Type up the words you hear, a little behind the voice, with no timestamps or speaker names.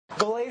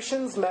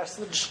Galatians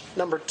message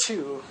number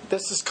 2.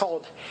 This is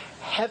called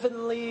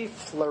Heavenly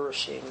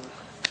Flourishing.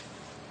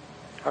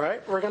 All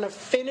right, we're going to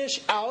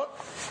finish out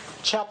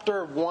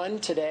chapter 1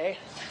 today.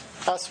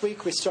 Last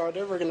week we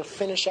started. We're going to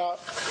finish out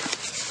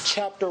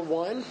chapter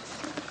 1.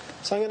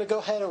 So I'm going to go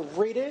ahead and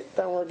read it.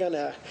 Then we're going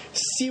to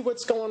see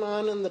what's going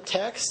on in the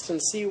text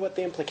and see what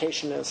the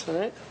implication is. All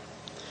right.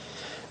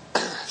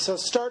 So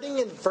starting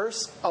in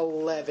verse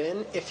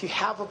 11, if you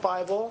have a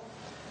Bible,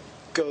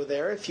 go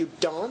there. If you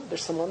don't,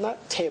 there's some on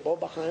that table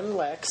behind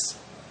Lex.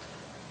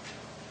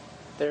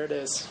 There it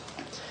is.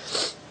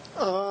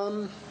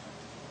 We're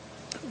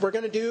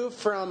going to do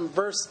from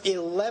verse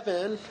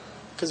 11,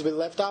 because we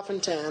left off in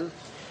 10,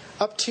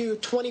 up to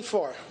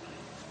 24.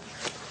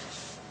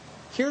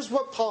 Here's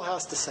what Paul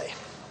has to say.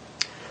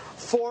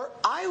 For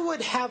I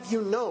would have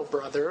you know,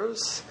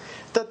 brothers,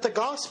 that the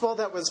gospel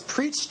that was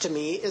preached to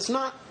me is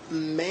not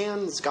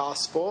man's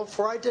gospel,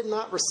 for I did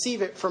not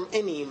receive it from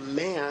any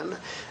man,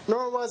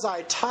 nor was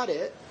I taught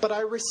it, but I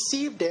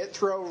received it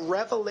through a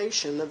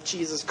revelation of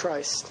Jesus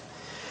Christ.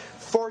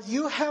 For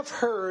you have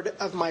heard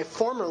of my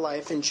former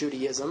life in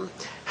Judaism,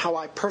 how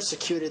I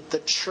persecuted the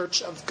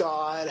church of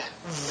God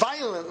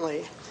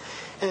violently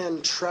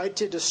and tried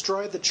to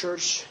destroy the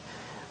church.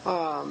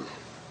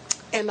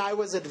 And I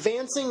was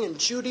advancing in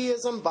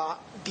Judaism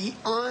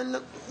beyond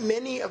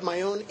many of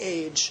my own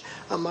age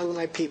among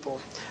my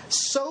people.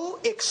 So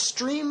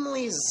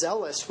extremely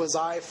zealous was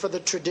I for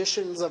the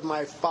traditions of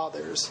my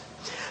fathers.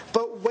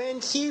 But when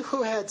he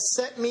who had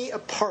set me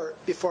apart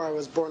before I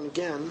was born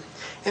again,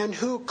 and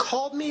who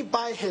called me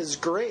by his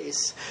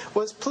grace,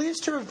 was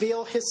pleased to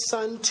reveal his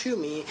Son to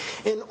me,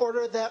 in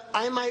order that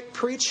I might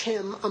preach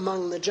him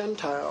among the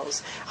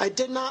Gentiles, I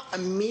did not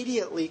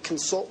immediately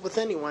consult with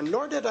anyone,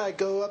 nor did I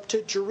go up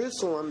to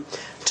Jerusalem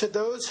to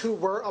those who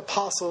were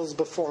apostles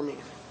before me.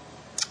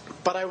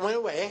 But I went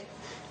away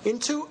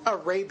into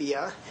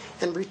Arabia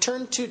and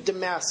returned to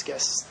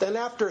Damascus. Then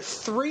after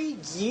 3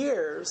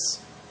 years,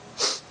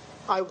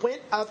 I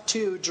went up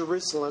to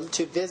Jerusalem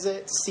to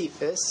visit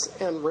Cephas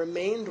and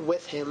remained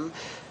with him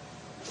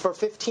for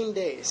 15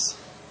 days.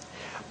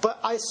 But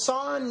I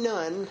saw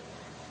none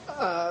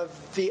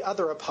of the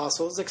other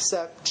apostles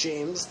except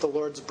James, the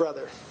Lord's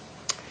brother.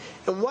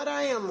 And what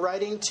I am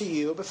writing to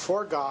you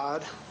before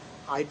God,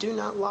 I do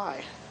not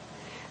lie.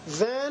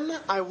 Then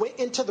I went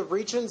into the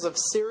regions of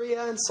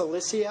Syria and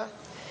Cilicia,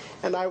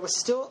 and I was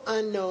still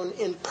unknown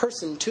in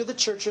person to the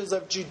churches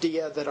of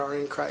Judea that are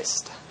in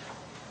Christ.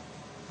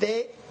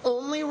 They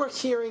only were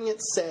hearing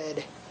it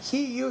said,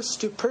 he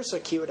used to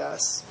persecute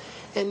us,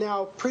 and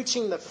now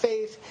preaching the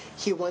faith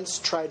he once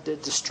tried to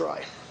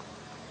destroy.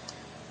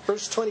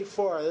 Verse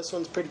 24, this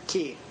one's pretty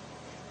key.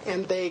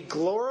 And they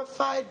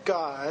glorified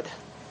God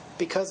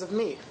because of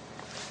me.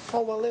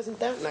 Oh, well, isn't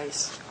that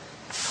nice?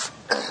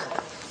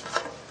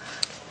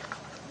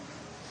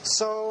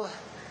 So,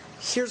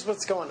 here's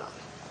what's going on.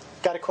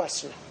 Got a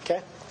question,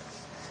 okay?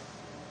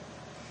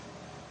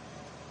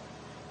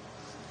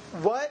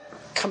 What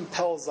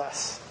compels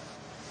us?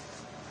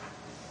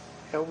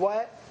 And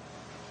what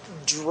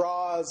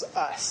draws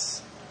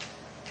us?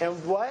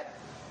 And what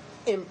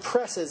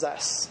impresses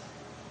us?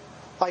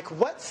 Like,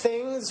 what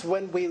things,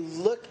 when we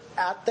look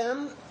at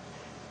them,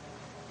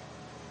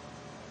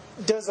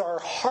 does our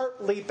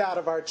heart leap out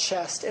of our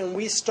chest and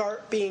we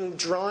start being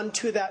drawn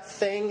to that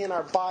thing and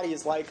our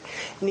bodies like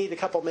need a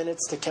couple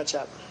minutes to catch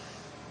up?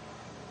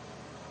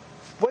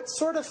 What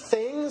sort of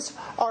things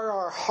are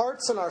our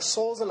hearts and our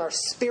souls and our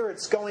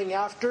spirits going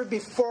after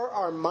before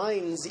our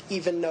minds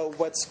even know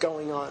what's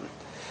going on?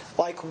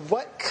 Like,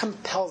 what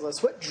compels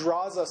us? What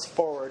draws us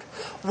forward?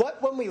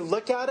 What, when we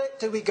look at it,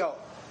 do we go,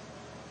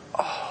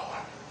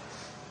 oh,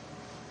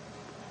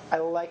 I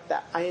like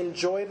that. I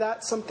enjoy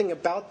that. Something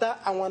about that.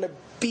 I want to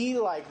be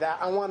like that.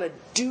 I want to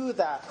do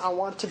that. I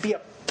want to be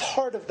a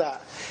part of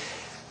that.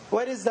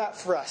 What is that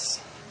for us?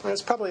 Well,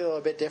 it's probably a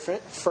little bit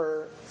different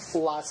for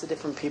lots of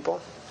different people.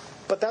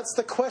 But that's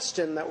the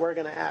question that we're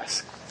going to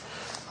ask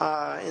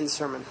in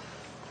sermon.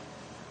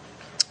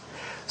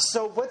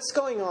 So what's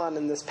going on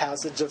in this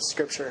passage of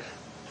Scripture?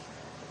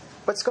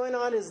 What's going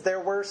on is there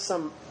were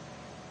some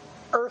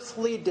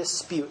earthly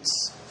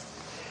disputes,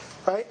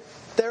 right?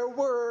 There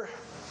were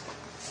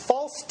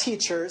false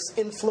teachers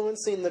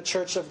influencing the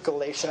church of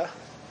Galatia,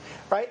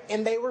 right?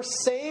 And they were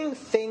saying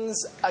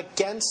things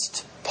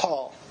against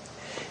Paul.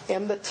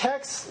 And the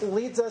text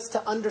leads us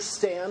to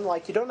understand,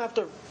 like, you don't have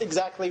to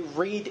exactly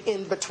read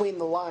in between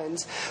the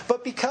lines,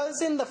 but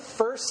because in the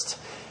first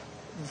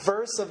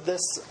verse of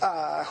this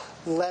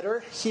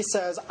letter, he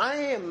says, I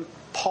am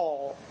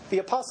Paul, the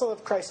apostle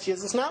of Christ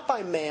Jesus, not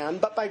by man,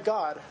 but by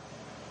God.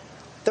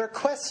 They're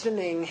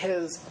questioning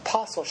his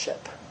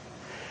apostleship,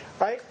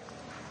 right?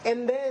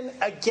 And then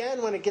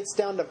again, when it gets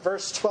down to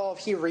verse 12,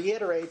 he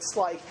reiterates,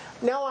 like,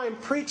 now I'm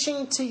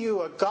preaching to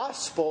you a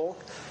gospel,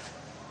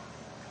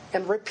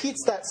 and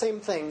repeats that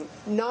same thing,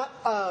 not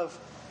of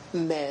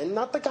men,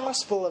 not the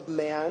gospel of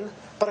man,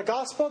 but a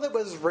gospel that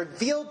was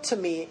revealed to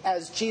me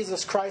as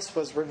Jesus Christ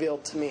was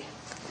revealed to me.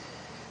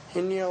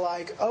 And you're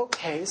like,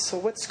 okay, so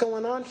what's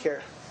going on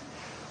here?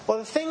 Well,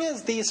 the thing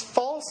is, these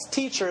false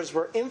teachers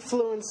were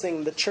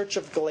influencing the church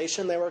of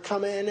Galatia. They were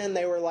coming in and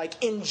they were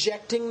like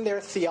injecting their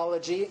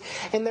theology,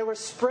 and they were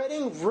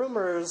spreading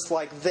rumors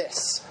like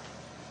this.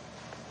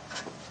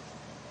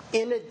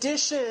 In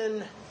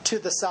addition to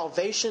the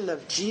salvation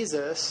of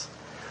Jesus,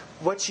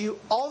 what you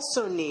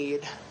also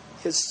need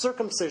is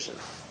circumcision.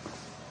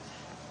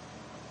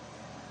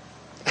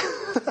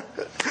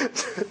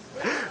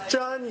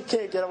 John, you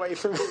can't get away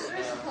from me.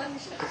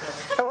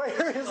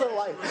 Where is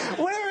Elijah?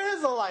 Where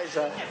is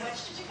Elijah?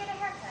 Which did you get a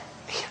haircut?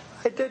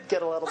 I did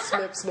get a little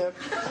snip, snip.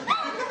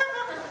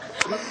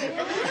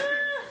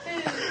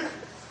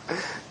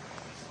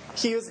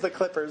 He used the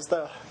clippers,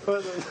 though.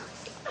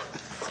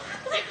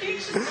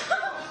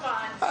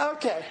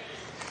 Okay.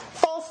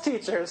 False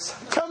teachers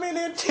coming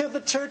into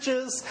the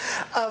churches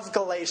of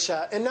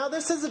Galatia. And now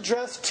this is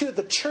addressed to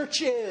the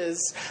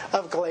churches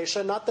of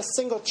Galatia, not the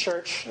single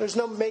church. There's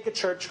no mega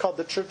church called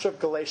the Church of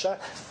Galatia.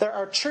 There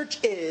are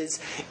churches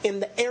in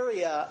the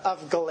area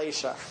of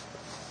Galatia.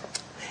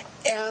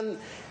 And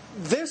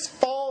this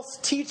false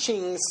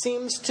teaching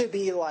seems to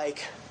be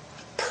like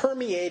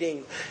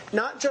permeating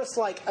not just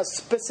like a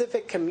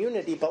specific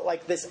community, but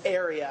like this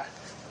area.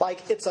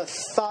 Like it's a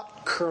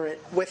thought current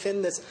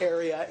within this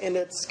area, and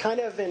it's kind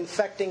of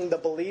infecting the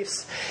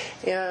beliefs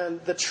and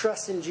the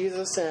trust in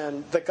Jesus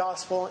and the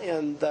gospel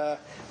and the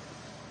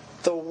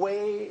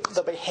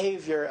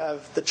behavior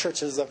of the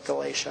churches of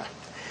Galatia.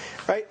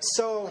 Right?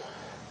 So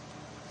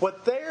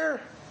what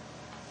they're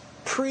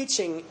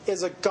preaching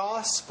is a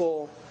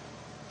gospel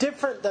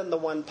different than the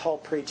one Paul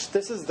preached.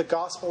 This is the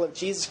gospel of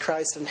Jesus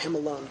Christ and Him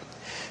alone.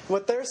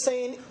 What they're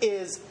saying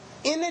is,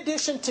 in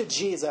addition to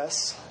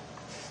Jesus,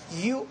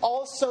 you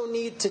also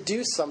need to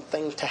do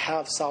something to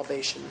have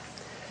salvation.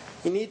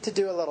 You need to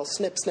do a little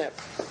snip, snip,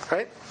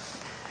 right?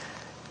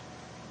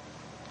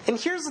 And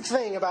here's the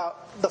thing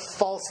about the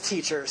false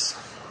teachers,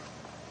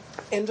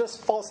 and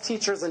just false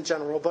teachers in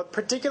general, but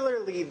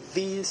particularly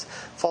these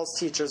false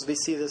teachers, we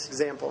see this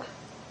example.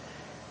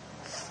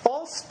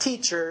 False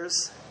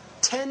teachers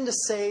tend to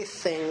say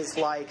things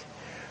like,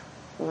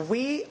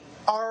 we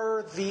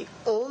are the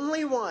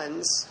only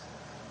ones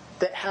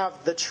that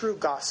have the true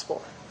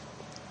gospel.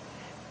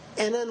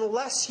 And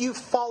unless you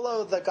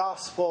follow the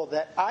gospel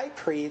that I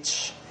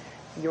preach,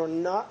 you're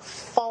not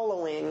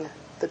following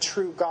the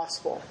true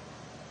gospel.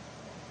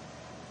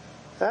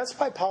 That's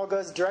why Paul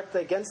goes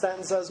directly against that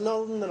and says,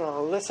 no,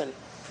 listen.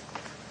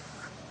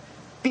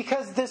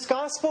 Because this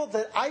gospel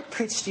that I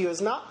preach to you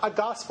is not a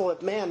gospel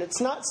of man. It's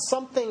not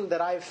something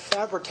that I've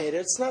fabricated.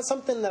 It's not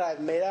something that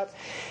I've made up.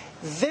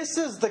 This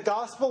is the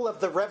gospel of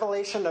the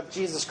revelation of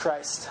Jesus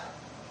Christ.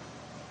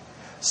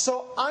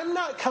 So I'm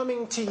not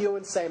coming to you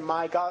and saying,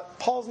 my God.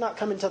 Paul's not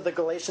coming to the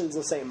Galatians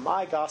and saying,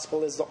 my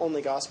gospel is the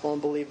only gospel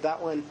and believe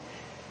that one.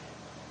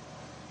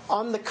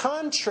 On the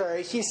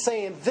contrary, he's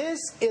saying, this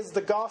is the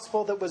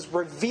gospel that was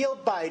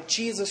revealed by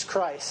Jesus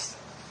Christ.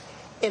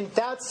 And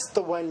that's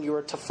the one you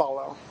are to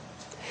follow.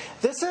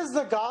 This is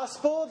the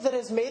gospel that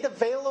is made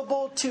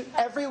available to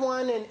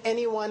everyone and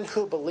anyone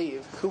who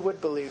would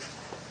believe.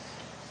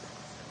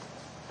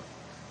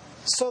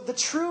 So the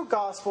true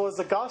gospel is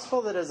the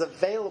gospel that is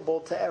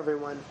available to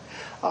everyone.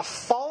 A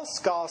false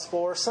gospel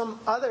or some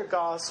other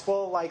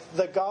gospel, like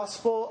the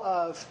gospel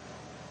of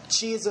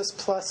Jesus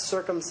plus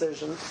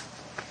circumcision,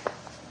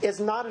 is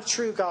not a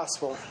true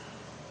gospel.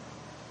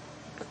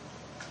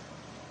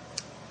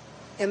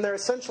 And they're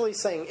essentially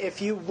saying,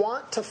 if you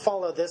want to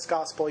follow this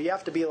gospel, you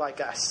have to be like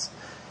us.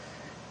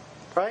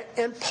 Right?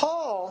 And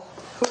Paul,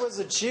 who was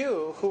a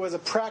Jew, who was a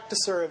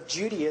practicer of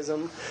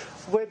Judaism,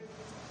 would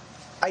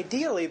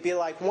ideally be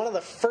like one of the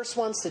first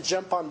ones to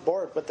jump on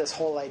board with this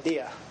whole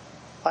idea.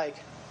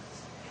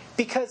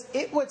 Because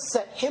it would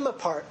set him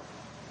apart.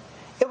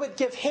 It would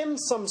give him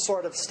some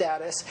sort of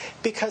status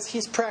because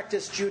he's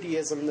practiced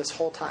Judaism this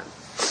whole time.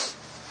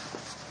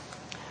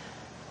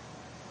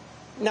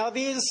 Now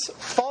these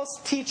false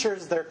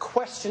teachers, they're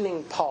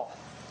questioning Paul.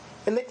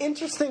 And the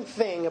interesting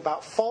thing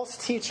about false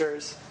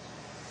teachers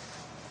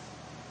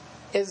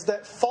is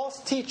that false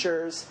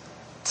teachers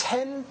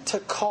tend to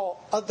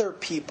call other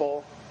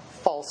people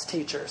false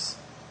teachers.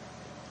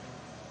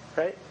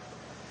 Right?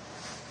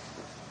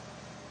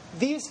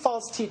 These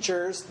false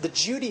teachers, the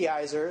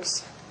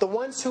Judaizers, the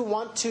ones who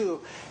want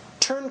to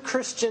turn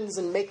Christians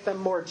and make them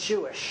more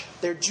Jewish.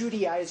 They're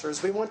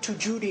Judaizers. We want to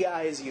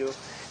Judaize you.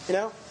 You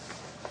know?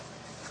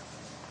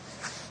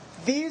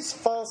 These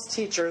false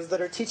teachers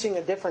that are teaching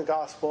a different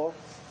gospel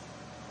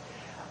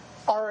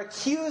are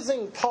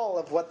accusing Paul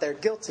of what they're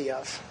guilty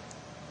of.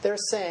 They're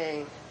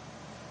saying,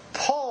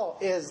 Paul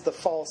is the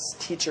false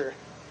teacher.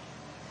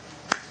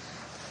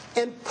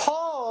 And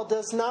Paul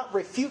does not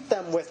refute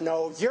them with,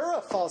 no, you're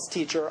a false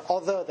teacher,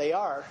 although they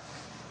are.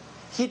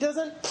 He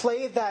doesn't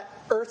play that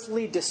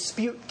earthly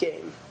dispute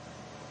game.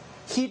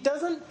 He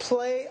doesn't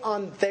play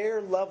on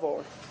their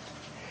level.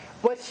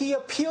 What he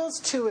appeals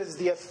to is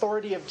the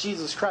authority of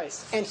Jesus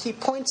Christ, and he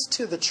points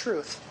to the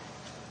truth.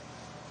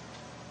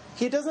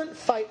 He doesn't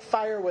fight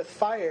fire with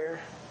fire.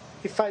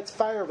 He fights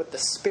fire with the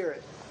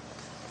Spirit.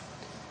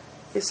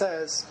 He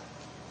says,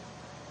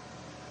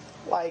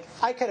 Like,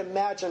 I could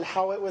imagine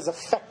how it was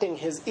affecting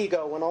his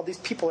ego when all these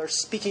people are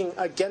speaking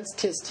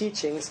against his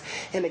teachings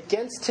and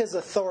against his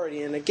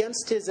authority and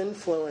against his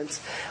influence.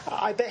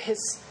 I bet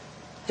his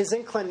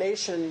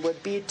inclination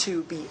would be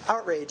to be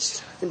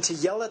outraged and to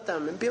yell at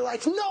them and be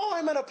like, "No,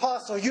 I'm an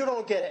apostle, you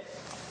don't get it."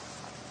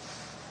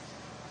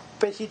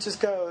 But he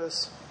just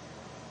goes,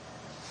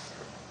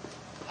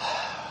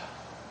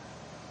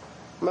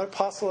 "I'm an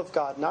apostle of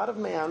God, not of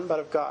man, but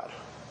of God.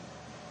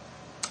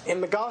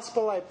 And the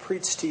gospel I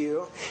preach to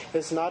you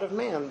is not of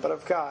man, but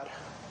of God.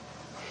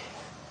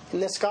 In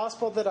this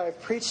gospel that I've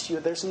preached to you,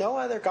 there's no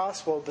other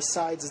gospel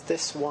besides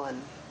this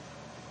one.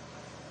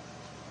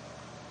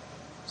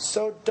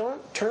 So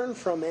don't turn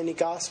from any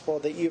gospel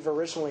that you've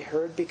originally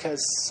heard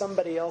because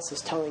somebody else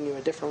is telling you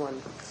a different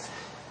one."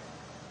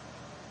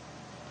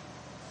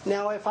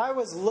 Now, if I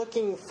was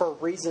looking for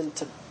reason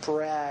to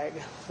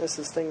brag, this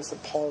is things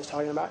that Paul is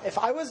talking about. If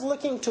I was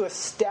looking to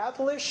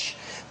establish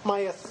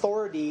my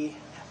authority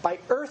by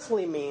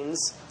earthly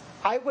means,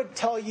 I would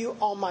tell you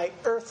all my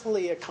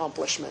earthly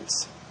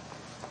accomplishments.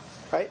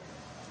 Right?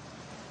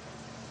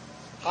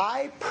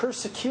 I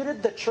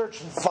persecuted the church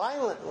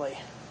violently.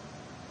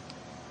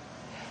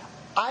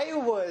 I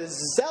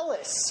was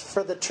zealous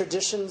for the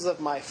traditions of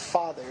my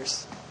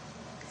fathers.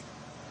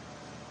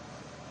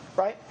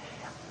 Right?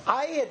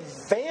 I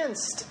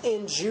advanced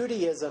in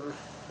Judaism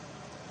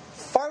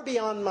far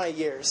beyond my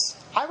years.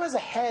 I was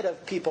ahead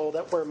of people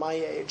that were my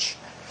age.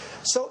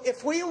 So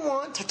if we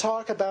want to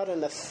talk about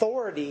an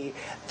authority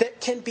that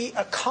can be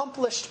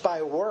accomplished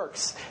by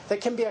works,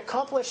 that can be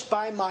accomplished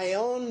by my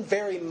own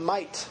very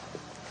might,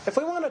 if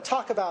we want to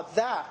talk about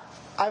that,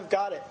 I've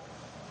got it.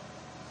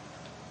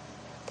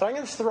 But I'm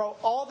going to throw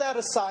all that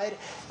aside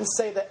and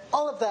say that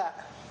all of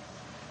that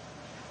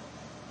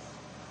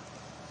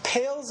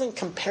pales in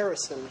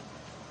comparison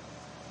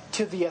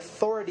to the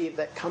authority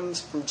that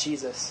comes from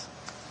Jesus.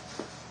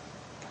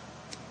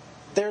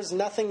 There's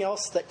nothing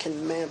else that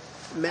can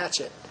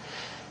match it.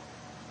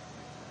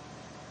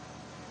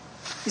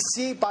 You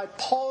see, by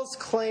Paul's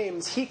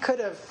claims, he could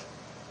have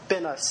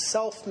been a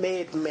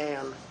self-made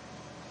man.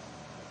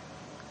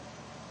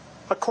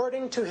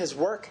 According to his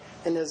work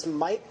and his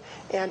might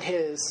and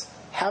his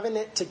having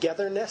it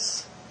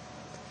togetherness,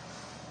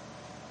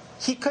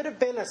 he could have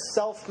been a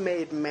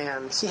self-made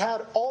man. He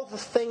had all the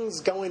things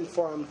going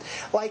for him.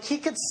 Like, he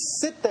could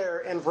sit there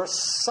and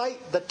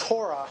recite the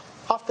Torah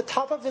off the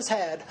top of his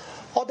head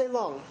all day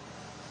long.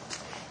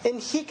 And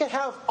he could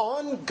have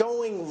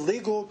ongoing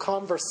legal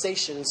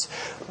conversations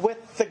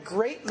with the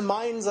great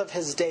minds of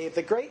his day,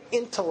 the great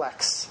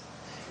intellects,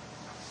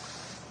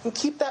 and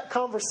keep that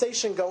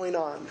conversation going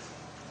on.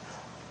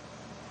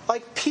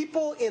 Like,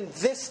 people in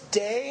this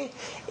day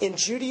in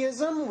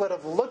Judaism would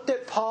have looked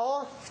at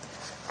Paul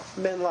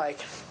and been like,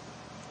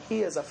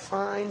 he is a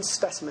fine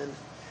specimen,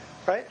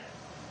 right?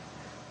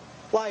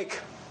 Like,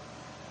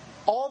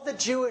 all the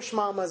Jewish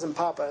mamas and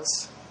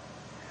papas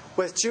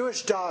with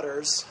Jewish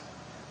daughters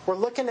were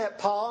looking at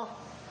Paul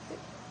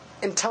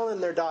and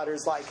telling their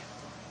daughters, like,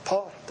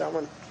 "Paul, that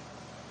one,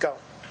 go,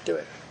 do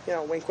it." You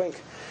know, wink,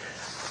 wink.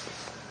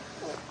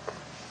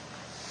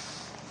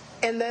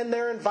 And then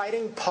they're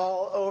inviting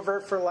Paul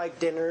over for, like,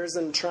 dinners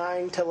and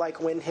trying to,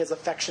 like, win his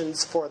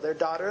affections for their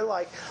daughter.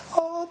 Like,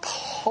 "Oh,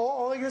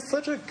 Paul, you're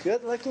such a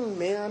good-looking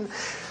man.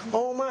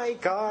 Oh, my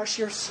gosh,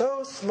 you're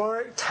so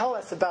smart. Tell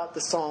us about the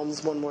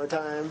Psalms one more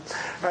time."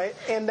 Right?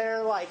 And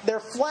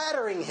they're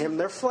flattering him.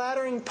 They're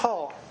flattering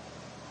Paul.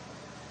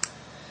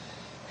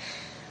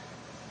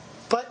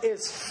 But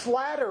is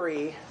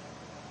flattery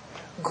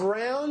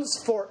grounds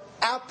for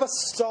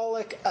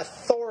apostolic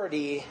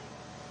authority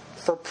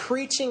for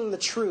preaching the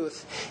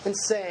truth and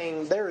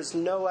saying there is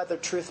no other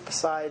truth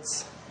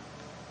besides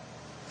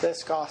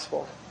this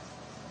gospel?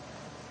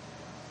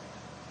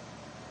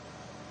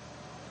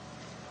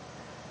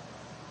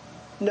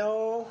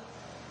 No.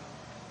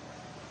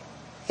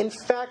 In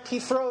fact, he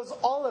throws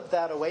all of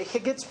that away. He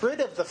gets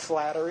rid of the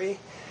flattery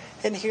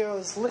and he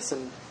goes,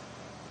 "Listen,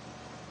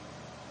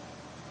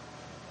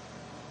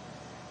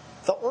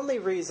 the only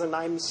reason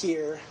I'm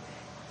here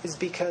is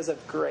because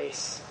of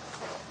grace.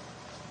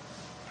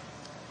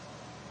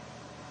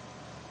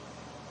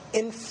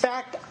 In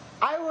fact,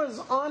 I was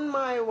on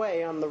my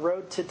way on the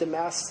road to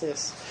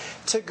Damascus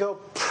to go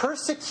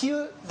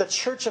persecute the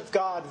church of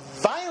God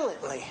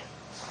violently,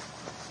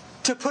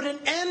 to put an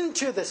end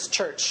to this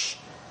church,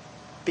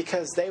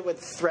 because they would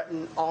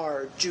threaten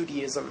our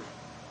Judaism."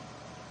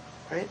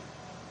 Right?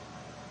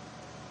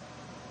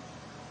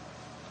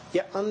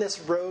 Yet on this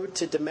road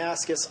to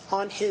Damascus,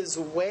 on his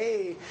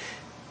way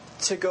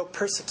to go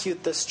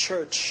persecute this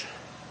church,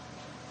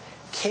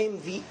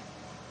 came the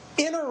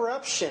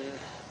interruption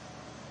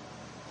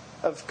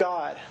of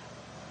God.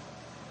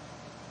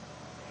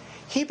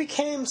 He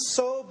became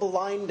so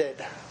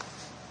blinded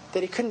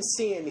that he couldn't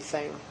see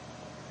anything.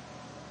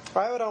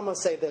 Or I would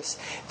almost say this,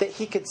 that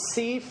he could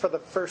see for the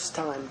first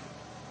time.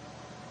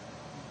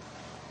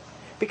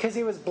 Because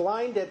he was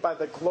blinded by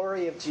the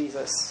glory of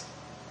Jesus.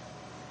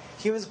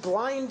 He was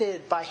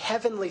blinded by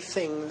heavenly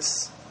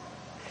things.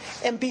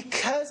 And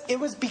because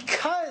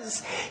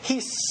he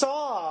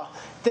saw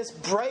this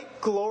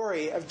bright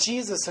glory of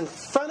Jesus in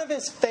front of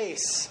his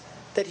face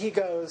that he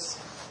goes,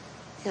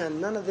 yeah,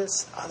 none of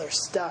this other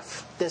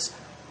stuff, this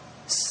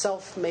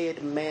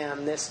self-made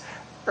man, this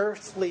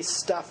earthly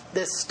stuff,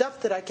 this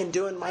stuff that I can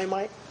do in my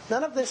mind,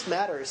 none of this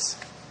matters.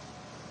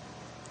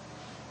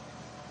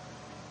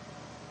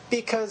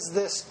 Because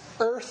this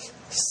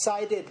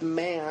earth-sided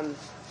man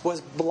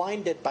was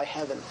blinded by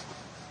heaven.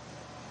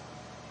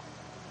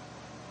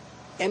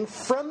 And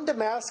from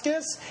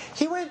Damascus,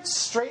 he went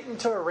straight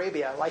into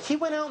Arabia. Like, he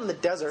went out in the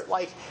desert.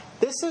 Like,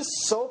 this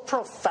is so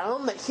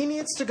profound that he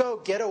needs to go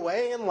get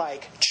away and,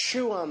 like,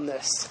 chew on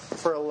this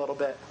for a little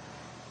bit.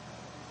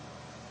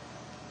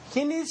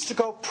 He needs to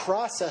go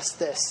process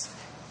this.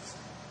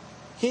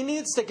 He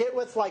needs to get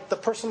with, like, the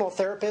personal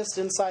therapist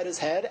inside his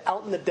head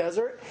out in the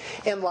desert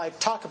and, like,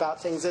 talk about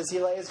things as he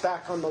lays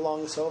back on the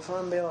long sofa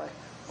and be like,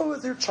 what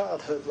was your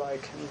childhood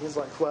like? And he's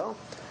like, well,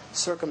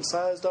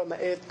 circumcised on the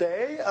 8th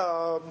day.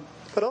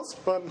 What else?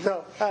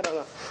 No, I don't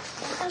know.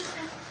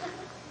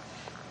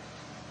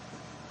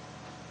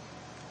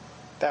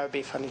 That would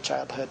be funny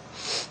childhood.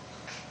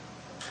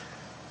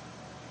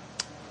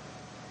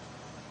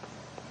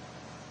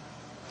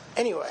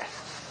 Anyway,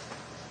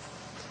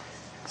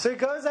 so he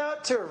goes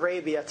out to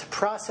Arabia to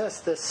process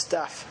this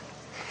stuff.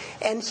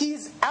 And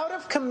he's out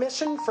of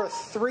commission for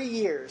 3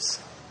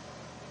 years.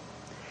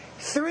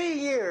 3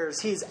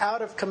 years he's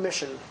out of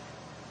commission.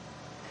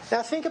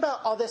 Now think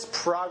about all this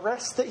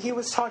progress that he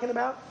was talking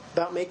about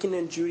making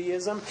in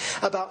Judaism,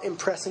 about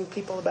impressing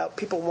people, about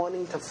people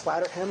wanting to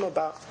flatter him,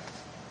 about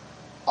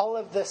all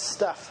of this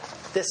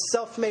stuff, this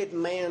self-made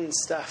man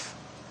stuff.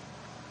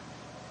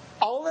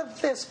 All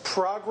of this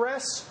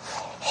progress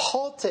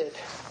halted.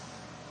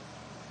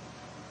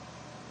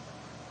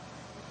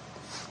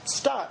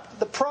 Stop.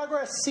 The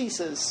progress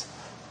ceases.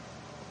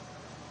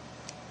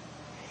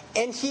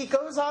 And he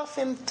goes off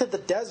into the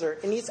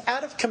desert, and he's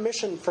out of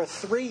commission for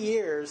 3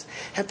 years.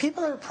 And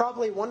people are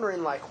probably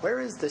wondering, like, where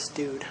is this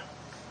dude?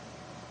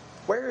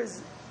 Where'd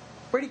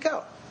he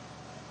go?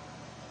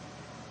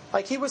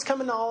 Like, he was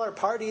coming to all our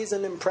parties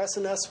and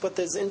impressing us with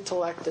his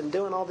intellect and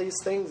doing all these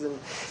things and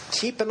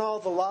keeping all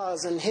the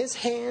laws. And his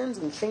hands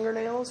and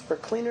fingernails were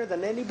cleaner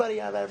than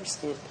anybody I've ever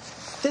seen.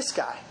 This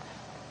guy.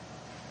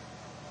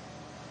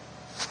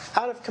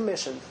 Out of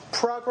commission.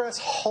 Progress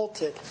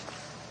halted.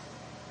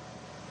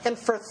 And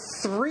for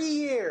 3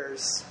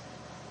 years,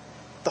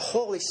 the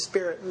Holy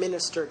Spirit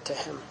ministered to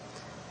him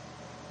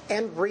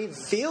and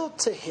revealed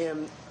to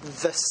him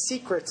the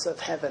secrets of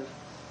heaven.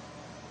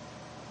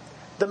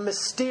 The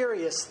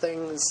mysterious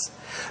things.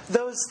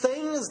 Those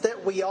things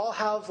that we all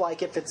have,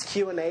 like if it's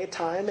Q&A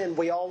time and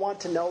we all want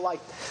to know, like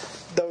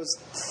those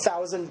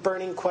 1,000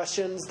 burning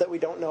questions that we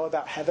don't know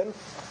about heaven.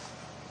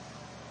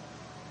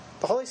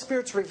 The Holy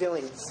Spirit's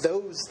revealing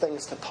those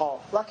things to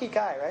Paul. Lucky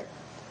guy, right?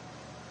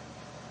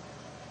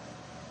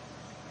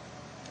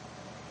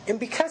 And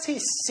because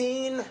he's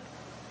seen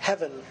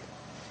heaven,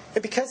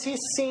 and because he's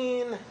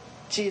seen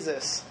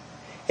Jesus,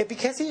 and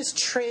because he's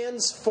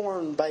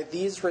transformed by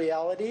these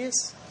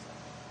realities,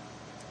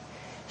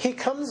 he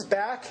comes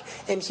back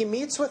and he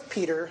meets with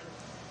Peter.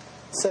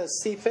 It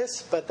says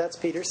Cephas, but that's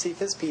Peter.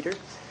 Cephas, Peter.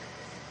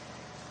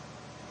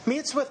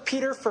 Meets with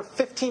Peter for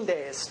 15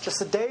 days.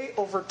 Just a day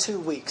over 2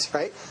 weeks,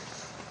 right?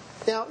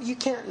 Now, you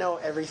can't know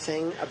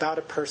everything about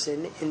a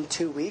person in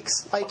 2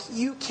 weeks. Like,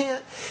 you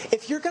can't...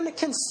 If you're going to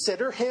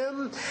consider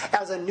him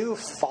as a new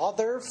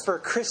father for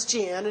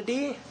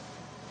Christianity,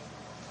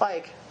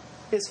 like,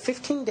 is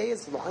 15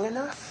 days long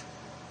enough?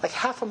 Like,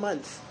 half a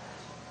month.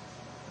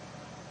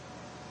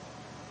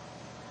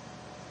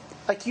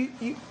 Like,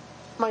 you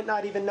might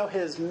not even know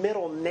his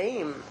middle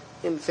name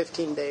in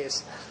 15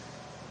 days.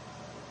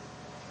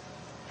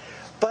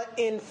 But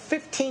in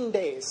 15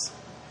 days...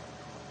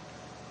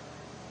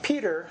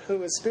 Peter, who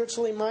was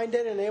spiritually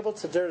minded and able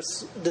to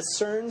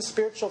discern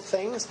spiritual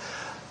things,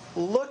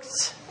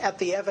 looked at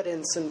the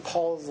evidence in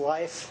Paul's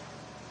life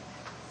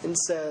and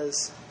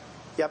says,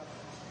 yep,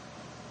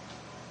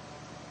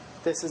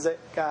 this is it,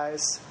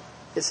 guys.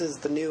 This is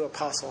the new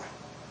apostle.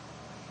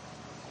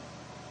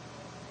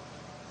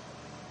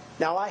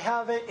 Now, I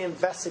haven't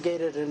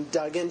investigated and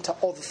dug into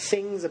all the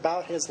things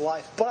about his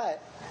life, but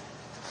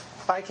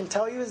what I can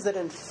tell you is that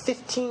in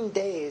 15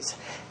 days,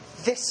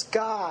 this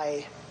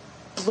guy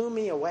blew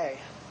me away.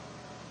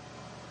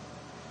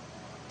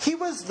 He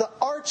was the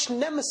arch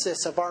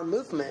nemesis of our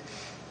movement.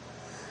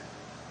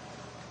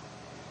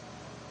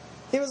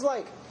 He was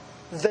like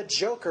the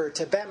Joker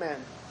to Batman.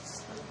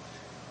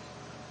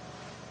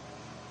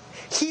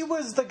 He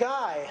was the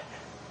guy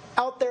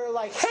out there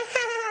like, ha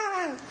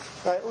ha,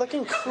 right,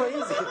 looking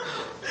crazy.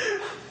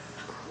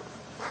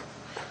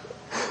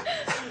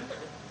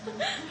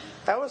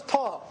 That was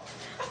Paul.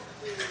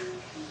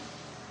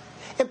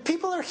 And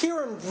people are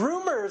hearing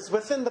rumors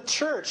within the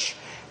church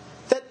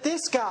that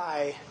this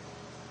guy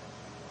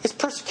is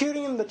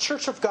persecuting the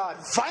church of God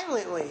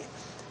violently.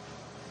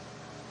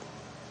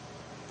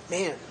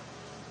 Man.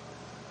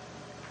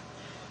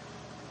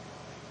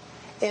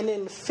 And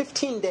in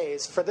 15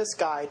 days, for this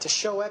guy to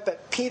show up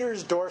at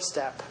Peter's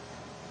doorstep,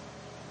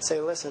 say,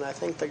 listen, I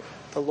think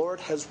The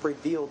Lord has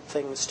revealed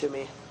things to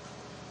me.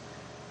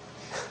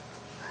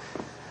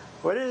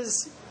 What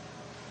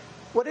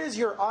is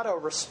your auto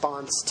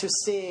response to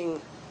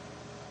seeing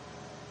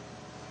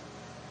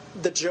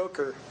the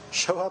Joker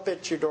show up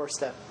at your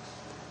doorstep?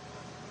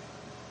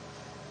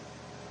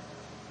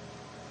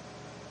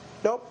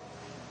 Nope.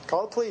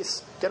 Call the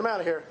police. Get him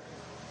out of here.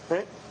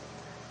 Right?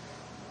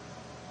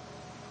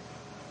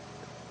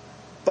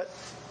 But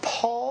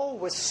Paul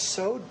was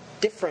so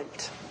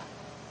different.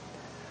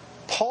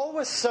 Paul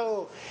was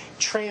so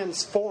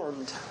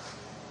transformed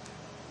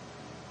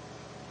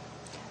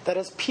that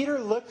as Peter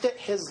looked at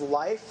his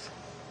life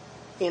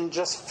in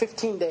just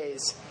 15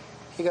 days,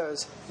 he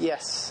goes,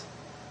 yes,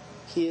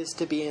 he is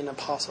to be an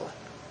apostle.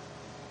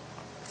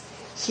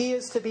 He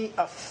is to be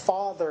a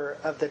father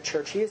of the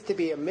church. He is to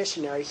be a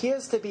missionary. He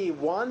is to be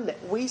one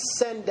that we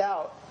send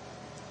out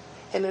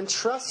and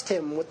entrust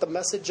him with the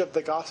message of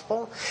the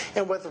gospel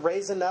and with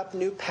raising up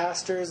new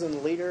pastors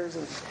and leaders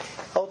and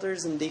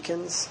elders and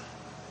deacons.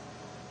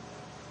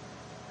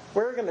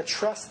 We're going to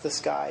trust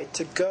this guy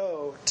to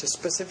go to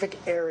specific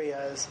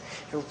areas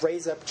and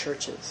raise up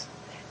churches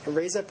and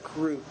raise up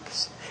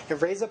groups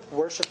and raise up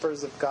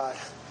worshipers of God.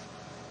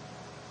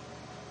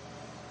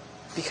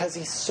 Because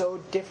he's so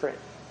different.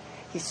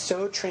 He's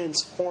so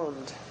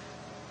transformed.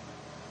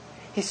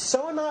 He's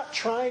so not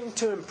trying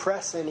to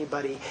impress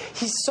anybody.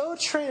 He's so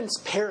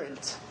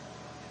transparent.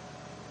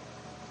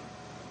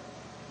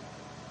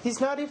 He's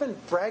not even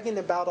bragging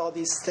about all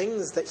these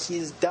things that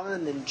he's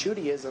done in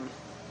Judaism.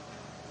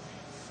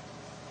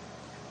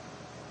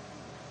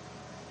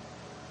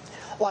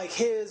 Like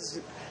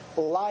his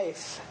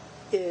life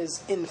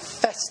is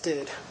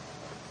infested.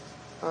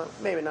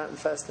 Maybe not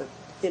infested.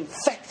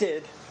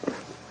 Infected.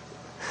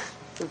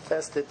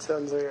 Infested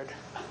sounds weird.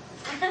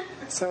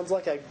 Sounds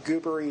like a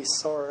goobery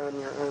sore on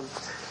your arm.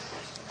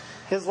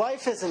 His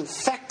life is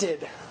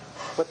infected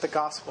with the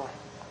gospel.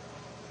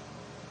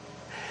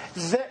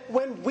 That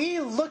when we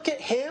look at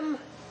him,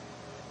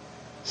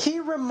 he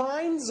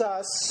reminds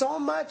us so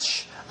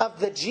much of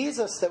the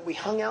Jesus that we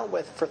hung out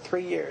with for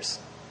 3 years.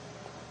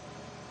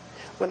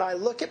 When I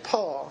look at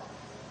Paul,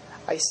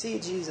 I see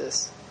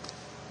Jesus.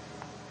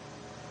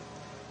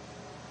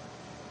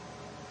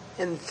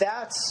 And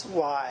that's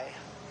why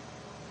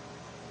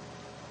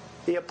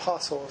the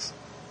apostles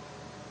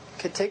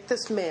could take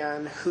this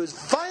man who's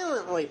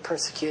violently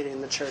persecuting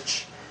the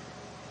church,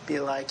 be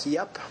like,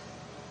 yep,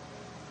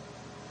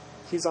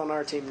 he's on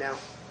our team now.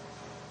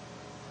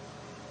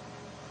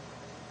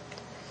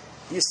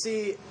 You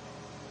see,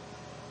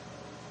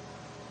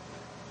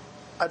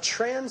 a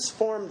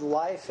transformed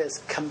life is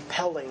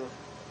compelling.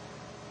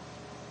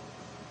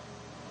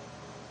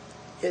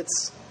 It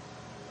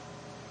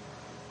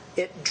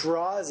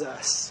draws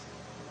us.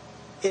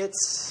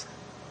 It's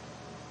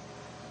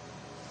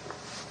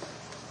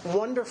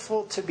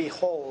wonderful to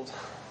behold.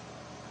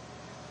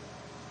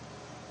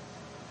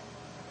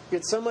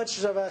 Yet so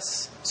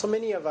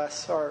many of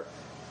us are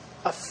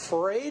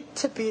afraid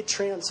to be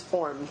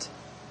transformed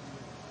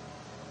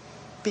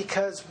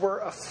because we're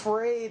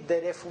afraid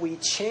that if we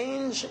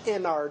change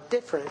and are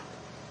different,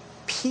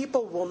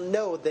 people will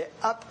know that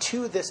up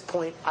to this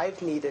point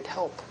I've needed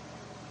help.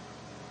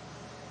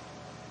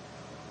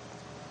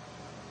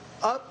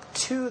 Up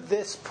to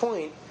this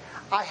point,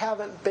 I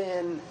haven't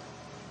been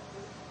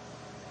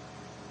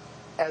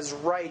as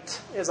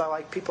right as I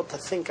like people to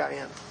think I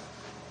am.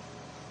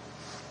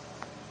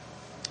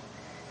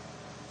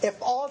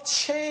 If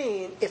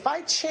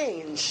I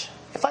change,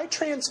 if I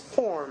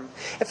transform,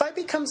 if I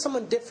become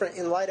someone different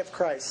in light of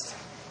Christ,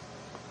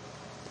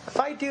 if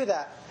I do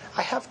that,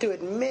 I have to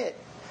admit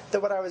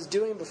that what I was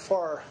doing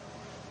before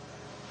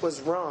was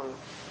wrong.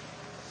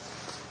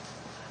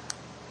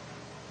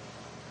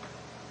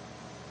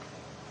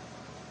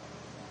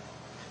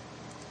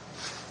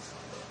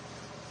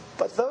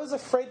 But those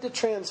afraid to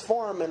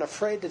transform and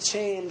afraid to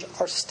change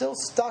are still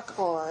stuck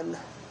on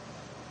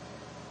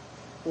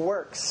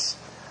works,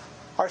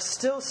 are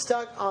still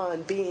stuck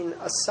on being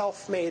a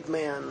self-made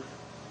man,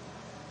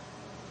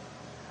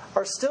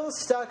 are still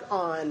stuck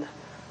on,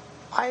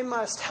 I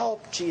must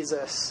help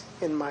Jesus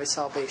in my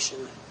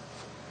salvation.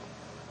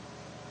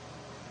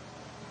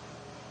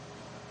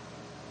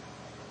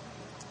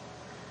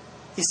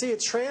 You see, a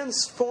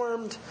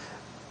transformed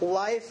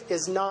life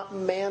is not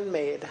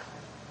man-made.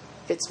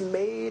 It's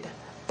made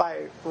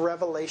by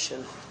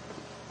revelation.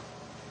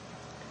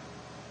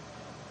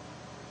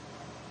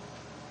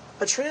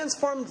 A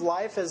transformed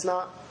life is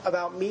not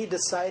about me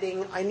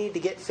deciding I need to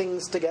get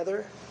things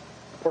together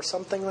or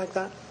something like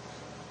that.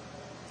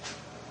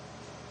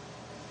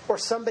 Or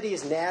somebody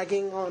is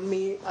nagging on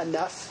me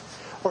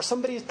enough. Or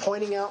somebody is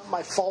pointing out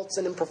my faults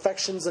and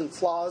imperfections and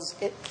flaws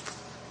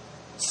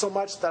so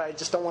much that I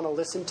just don't want to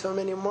listen to them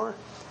anymore.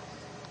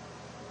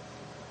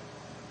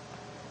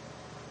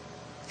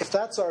 If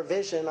that's our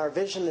vision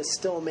is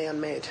still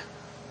man-made.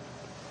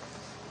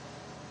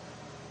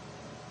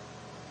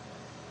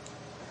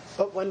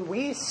 But when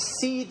we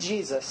see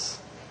Jesus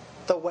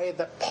the way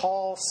that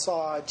Paul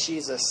saw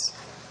Jesus,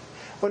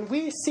 when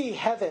we see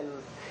heaven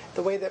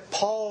the way that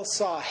Paul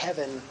saw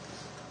heaven,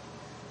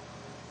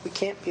 We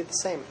can't be the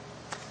same.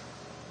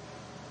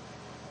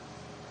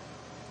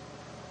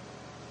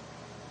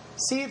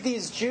 See,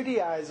 these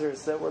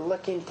Judaizers that were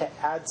looking to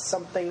add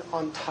something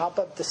on top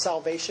of the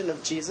salvation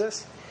of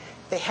Jesus,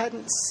 they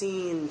hadn't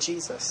seen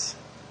Jesus.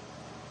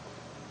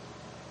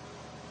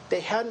 They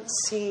hadn't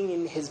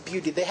seen his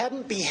beauty. They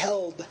hadn't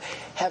beheld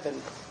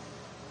heaven.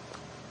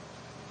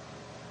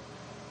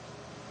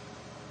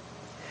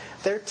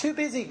 They're too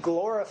busy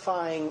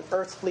glorifying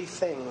earthly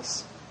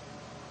things.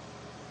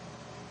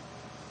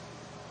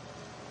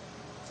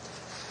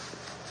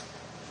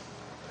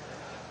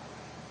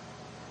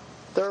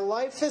 Their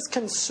life is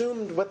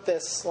consumed with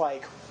this,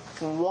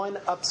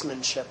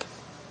 one-upsmanship.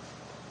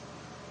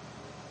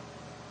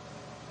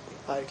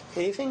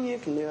 Anything you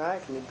can do, I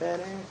can do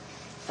better.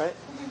 Right?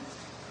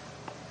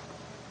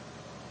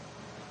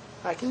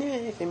 I can do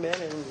anything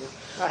better than you.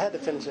 I had to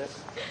finish it.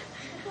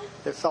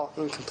 It felt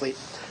incomplete.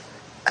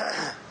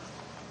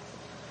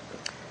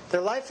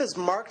 Their life is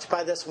marked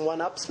by this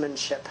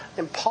one-upsmanship.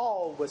 And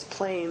Paul was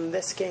playing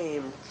this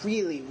game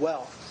really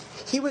well.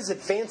 He was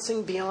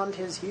advancing beyond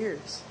his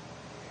years.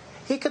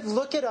 He could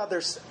look at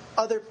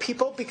other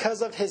people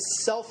because of his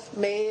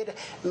self-made,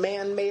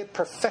 man-made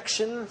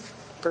perfection,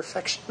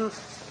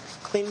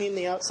 cleaning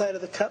the outside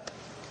of the cup,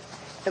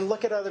 and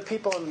look at other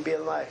people and be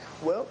like,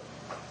 well,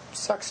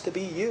 sucks to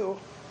be you.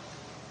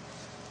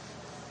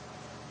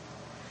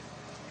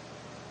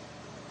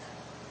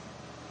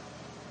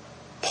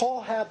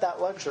 Paul had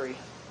that luxury.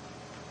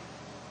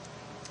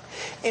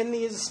 And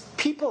these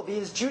people,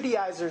 these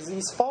Judaizers,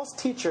 these false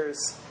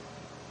teachers,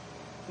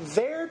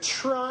 they're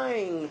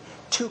trying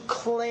to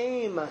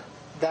claim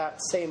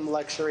that same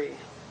luxury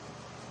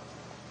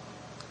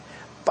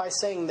by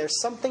saying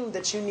there's something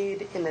that you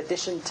need in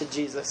addition to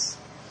Jesus.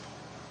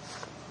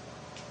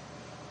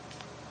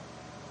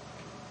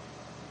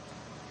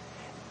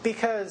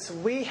 Because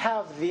we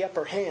have the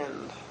upper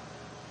hand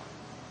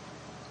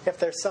if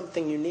there's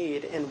something you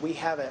need and we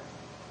have it.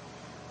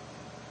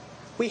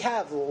 We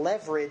have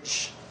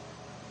leverage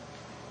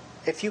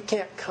if you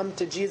can't come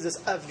to Jesus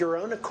of your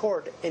own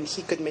accord and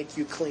he could make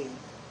you clean.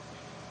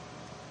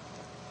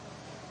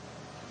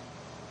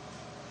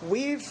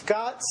 We've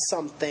got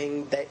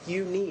something that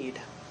you need.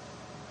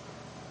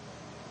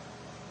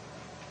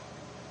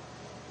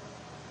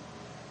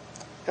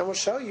 And we'll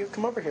show you.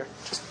 Come over here.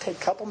 Just take a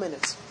couple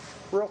minutes.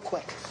 Real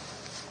quick.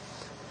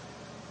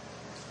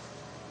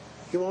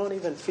 You won't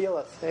even feel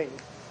a thing.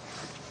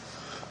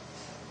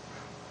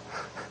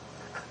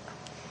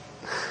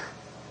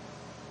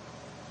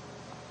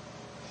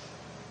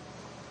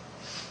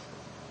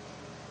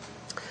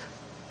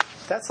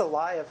 That's a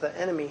lie of the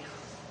enemy.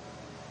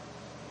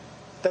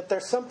 That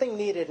there's something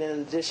needed in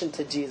addition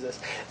to Jesus.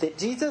 That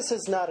Jesus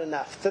is not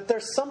enough. That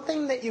there's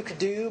something that you could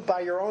do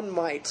by your own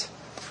might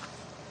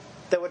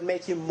that would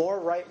make you more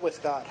right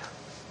with God.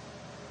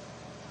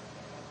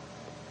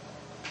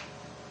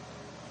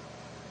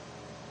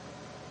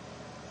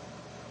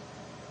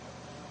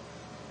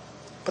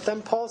 But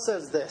then Paul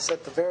says this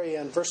at the very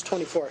end, verse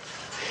 24.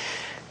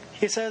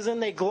 He says,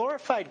 and they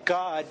glorified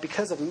God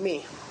because of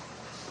me.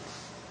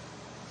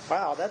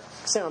 Wow, that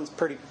sounds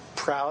pretty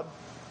proud,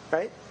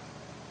 right?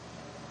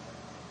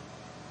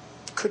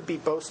 Could be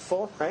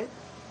boastful, right?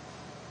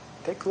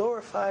 They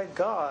glorified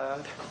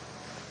God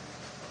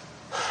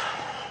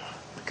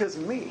because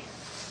of me.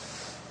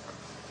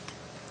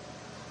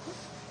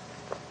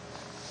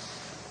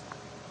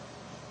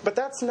 But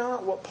that's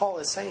not what Paul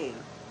is saying.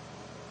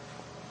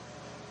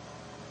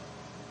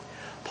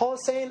 Paul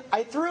is saying,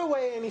 I threw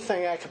away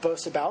anything I could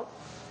boast about,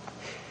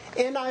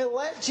 and I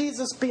let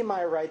Jesus be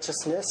my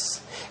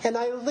righteousness, and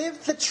I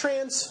lived the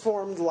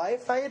transformed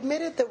life. I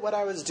admitted that what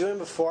I was doing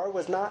before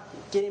was not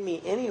getting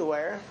me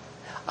anywhere.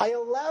 I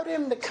allowed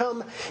him to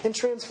come and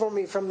transform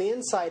me from the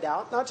inside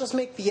out, not just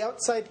make the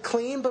outside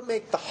clean, but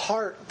make the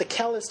heart, the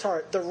calloused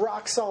heart, the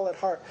rock-solid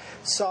heart,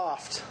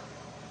 soft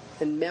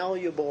and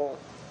malleable,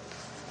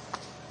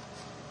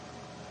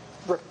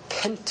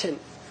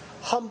 repentant,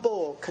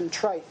 humble,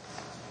 contrite.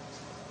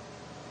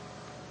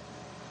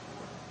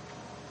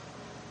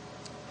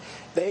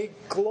 They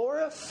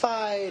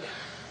glorified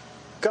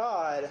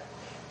God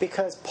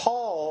because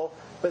Paul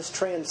was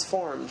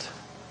transformed.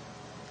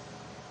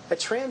 A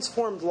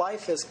transformed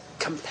life is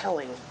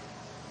compelling.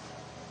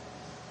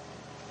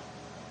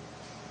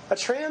 A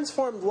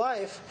transformed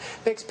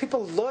life makes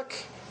people look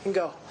and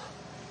go,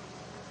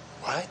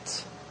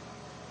 what?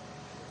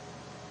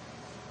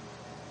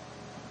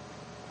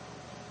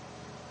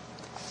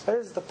 What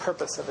is the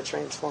purpose of a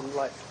transformed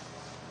life?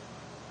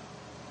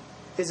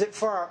 Is it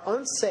for our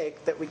own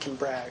sake that we can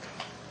brag?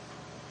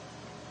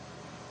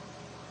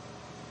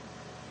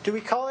 Do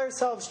we call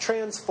ourselves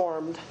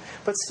transformed,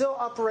 but still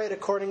operate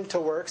according to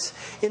works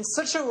in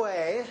such a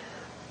way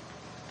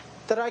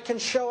that I can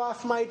show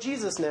off my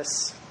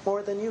Jesusness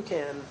more than you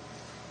can?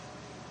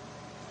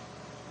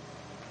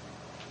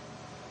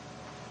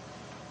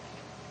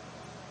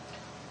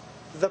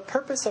 The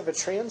purpose of a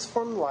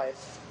transformed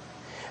life,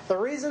 the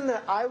reason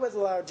that I would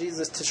allow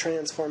Jesus to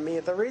transform me,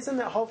 the reason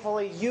that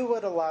hopefully you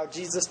would allow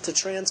Jesus to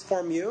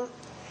transform you,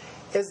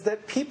 is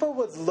that people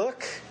would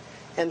look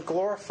and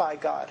glorify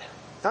God.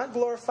 Not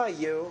glorify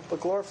you, but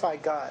glorify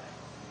God.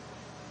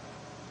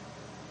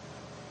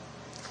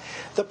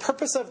 The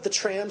purpose of the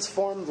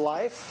transformed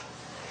life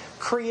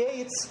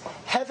creates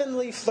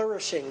heavenly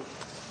flourishing.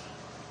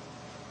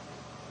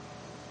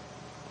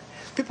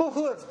 People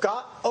who have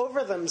got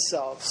over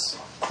themselves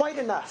quite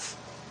enough.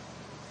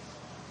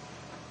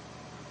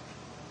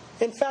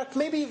 In fact,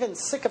 maybe even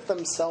sick of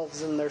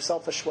themselves and their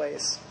selfish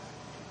ways.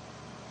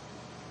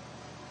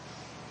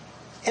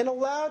 And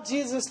allow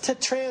Jesus to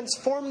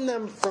transform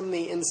them from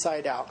the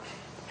inside out.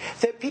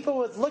 That people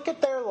would look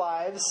at their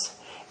lives,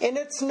 and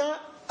it's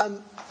not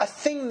a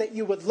thing that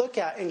you would look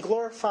at and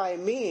glorify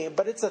me,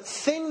 but it's a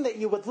thing that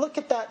you would look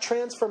at that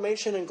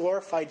transformation and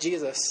glorify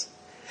Jesus.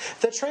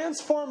 The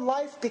transformed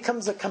life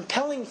becomes a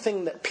compelling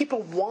thing that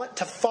people want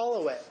to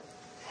follow it.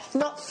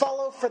 Not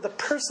follow for the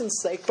person's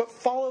sake, but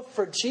follow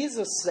for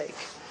Jesus' sake.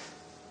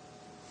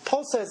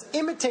 Paul says,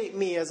 imitate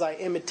me as I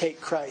imitate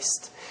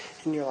Christ.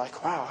 And you're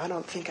like, wow, I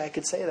don't think I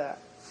could say that.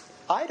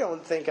 I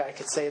don't think I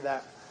could say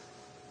that.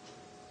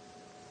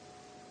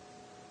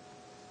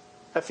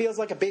 It feels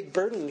like a big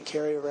burden to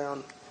carry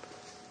around.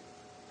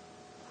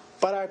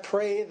 But I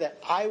pray that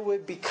I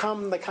would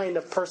become the kind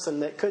of person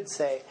that could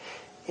say,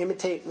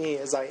 imitate me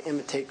as I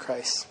imitate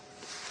Christ.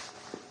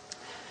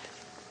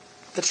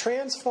 The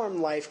transformed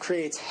life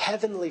creates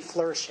heavenly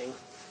flourishing.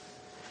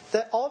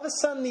 That all of a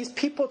sudden these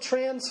people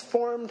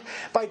transformed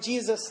by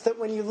Jesus, that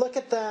when you look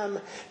at them,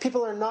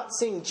 people are not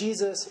seeing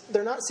Jesus.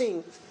 They're not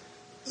seeing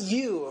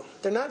you.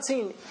 They're not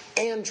seeing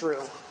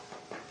Andrew.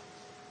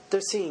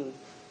 They're seeing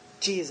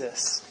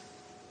Jesus.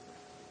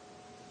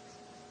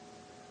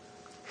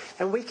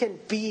 And we can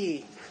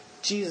be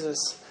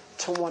Jesus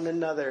to one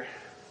another.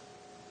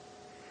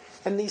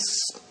 And these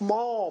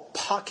small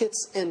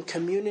pockets and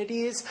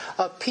communities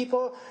of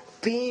people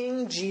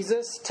being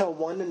Jesus to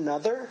one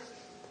another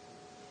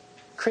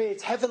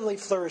creates heavenly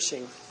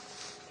flourishing,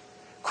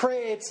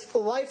 creates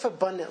life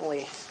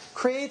abundantly,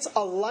 creates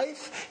a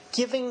life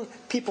giving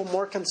people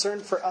more concern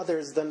for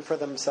others than for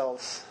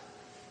themselves.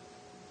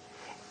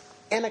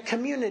 And a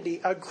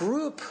community, a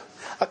group,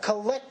 a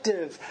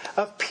collective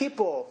of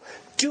people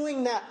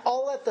doing that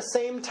all at the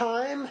same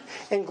time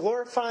and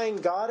glorifying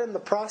God in the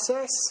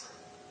process.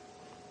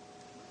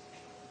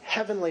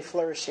 Heavenly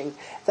flourishing.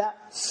 That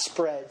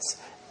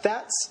spreads.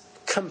 That's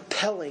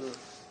compelling.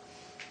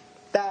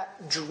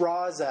 That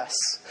draws us.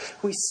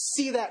 We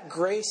see that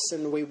grace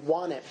and we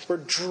want it. We're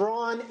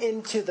drawn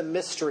into the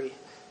mystery.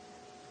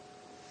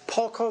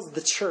 Paul calls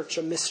the church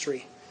a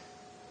mystery.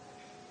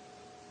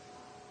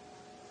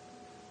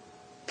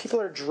 People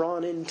are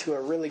drawn into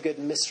a really good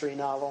mystery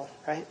novel,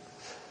 right?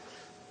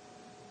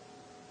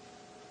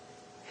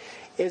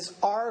 Is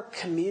our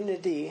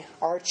community,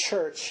 our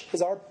church,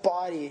 is our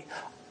body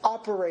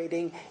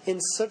operating in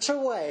such a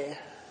way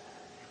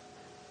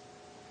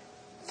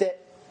that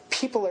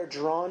people are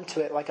drawn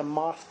to it like a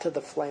moth to the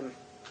flame?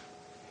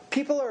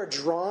 People are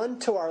drawn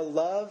to our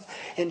love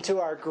and to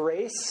our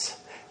grace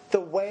the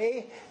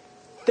way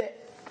that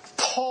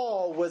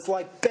Paul was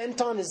like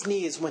bent on his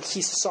knees when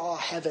he saw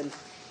heaven.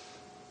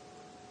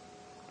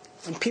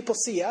 When people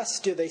see us,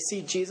 do they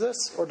see Jesus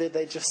or do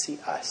they just see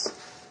us?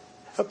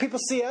 When people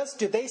see us,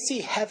 do they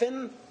see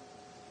heaven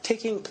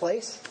taking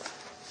place?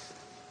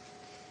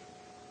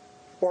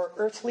 Or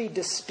earthly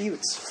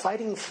disputes,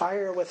 fighting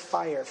fire with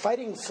fire,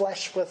 fighting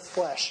flesh with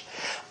flesh,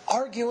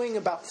 arguing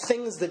about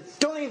things that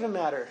don't even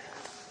matter?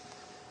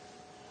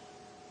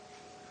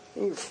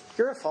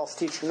 You're a false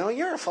teacher. No,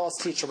 you're a false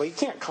teacher. Well, you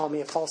can't call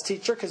me a false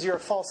teacher because you're a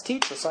false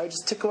teacher, so I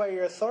just took away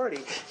your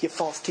authority, you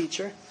false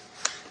teacher.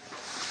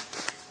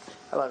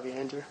 I love you,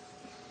 Andrew.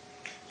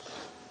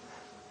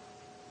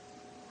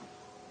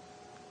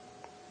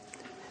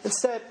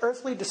 Instead,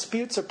 earthly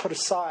disputes are put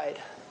aside.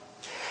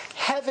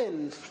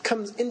 Heaven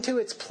comes into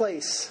its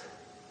place,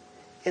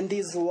 and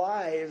these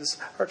lives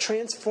are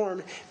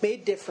transformed,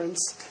 made difference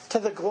to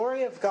the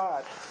glory of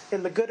God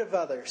and the good of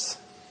others.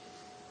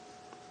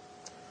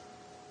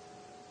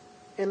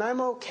 And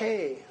I'm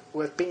okay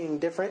with being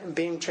different and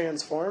being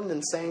transformed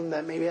and saying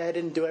that maybe I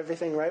didn't do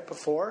everything right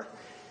before.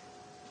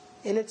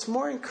 And it's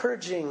more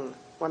encouraging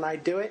when I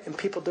do it and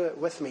people do it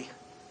with me.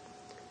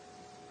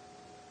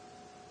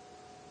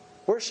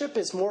 Worship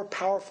is more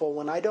powerful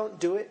when I don't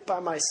do it by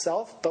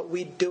myself, but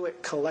we do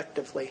it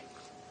collectively.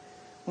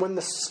 When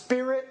the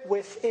Spirit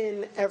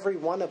within every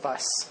one of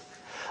us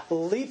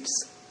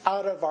leaps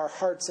out of our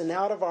hearts and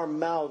out of our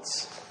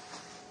mouths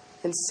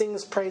and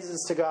sings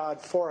praises to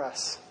God for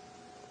us.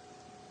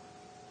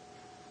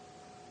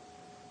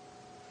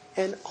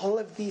 And all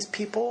of these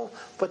people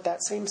with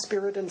that same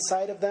Spirit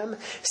inside of them,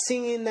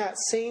 singing that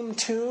same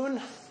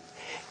tune,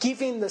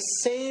 giving the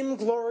same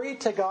glory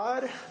to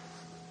God,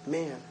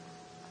 man,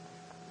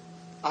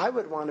 I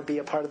would want to be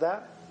a part of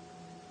that.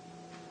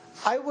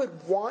 I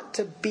would want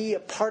to be a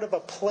part of a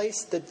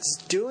place that's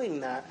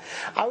doing that.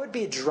 I would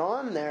be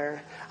drawn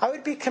there. I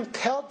would be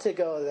compelled to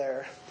go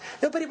there.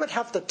 Nobody would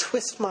have to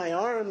twist my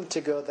arm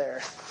to go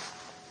there.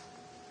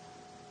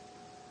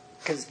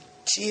 Because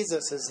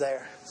Jesus is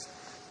there.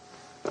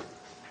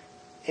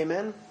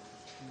 Amen?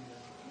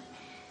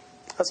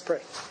 Let's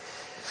pray.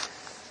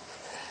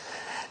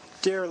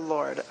 Dear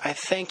Lord, I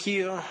thank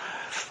you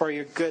for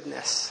your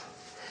goodness.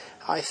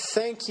 I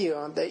thank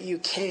you that you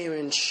came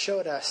and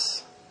showed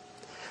us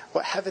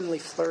what heavenly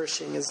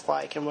flourishing is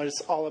like and what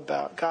it's all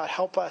about. God,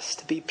 help us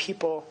to be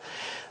people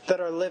that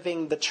are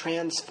living the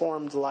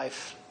transformed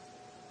life.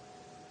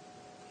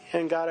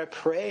 And God, I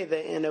pray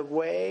that in a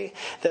way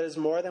that is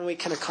more than we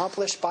can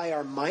accomplish by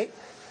our might,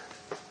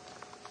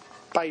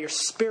 by your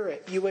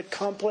Spirit, you would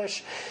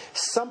accomplish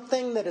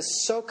something that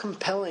is so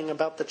compelling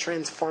about the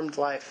transformed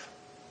life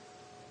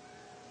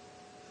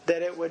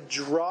that it would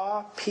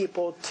draw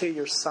people to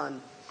your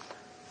Son.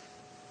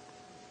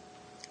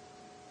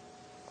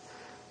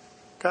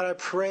 God, I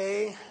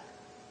pray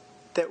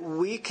that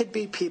we could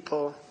be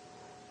people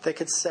that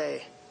could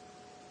say,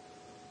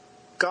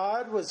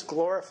 God was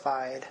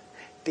glorified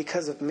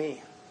because of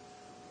me.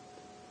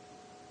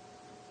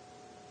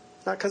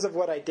 Not because of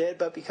what I did,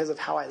 but because of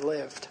how I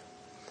lived.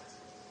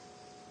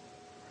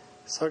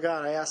 So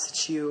God, I ask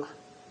that you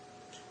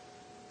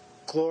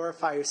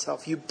glorify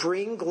yourself. You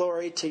bring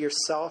glory to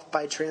yourself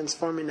by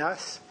transforming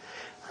us.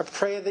 I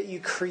pray that you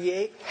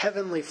create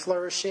heavenly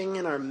flourishing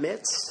in our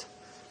midst.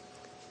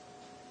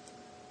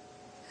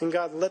 And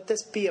God, let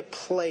this be a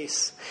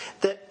place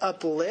that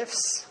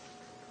uplifts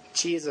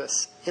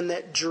Jesus and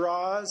that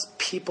draws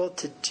people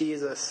to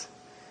Jesus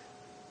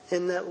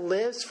and that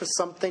lives for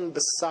something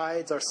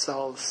besides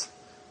ourselves.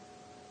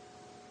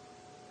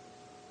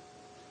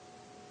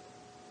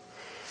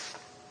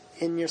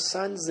 In your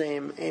Son's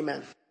name,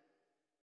 amen.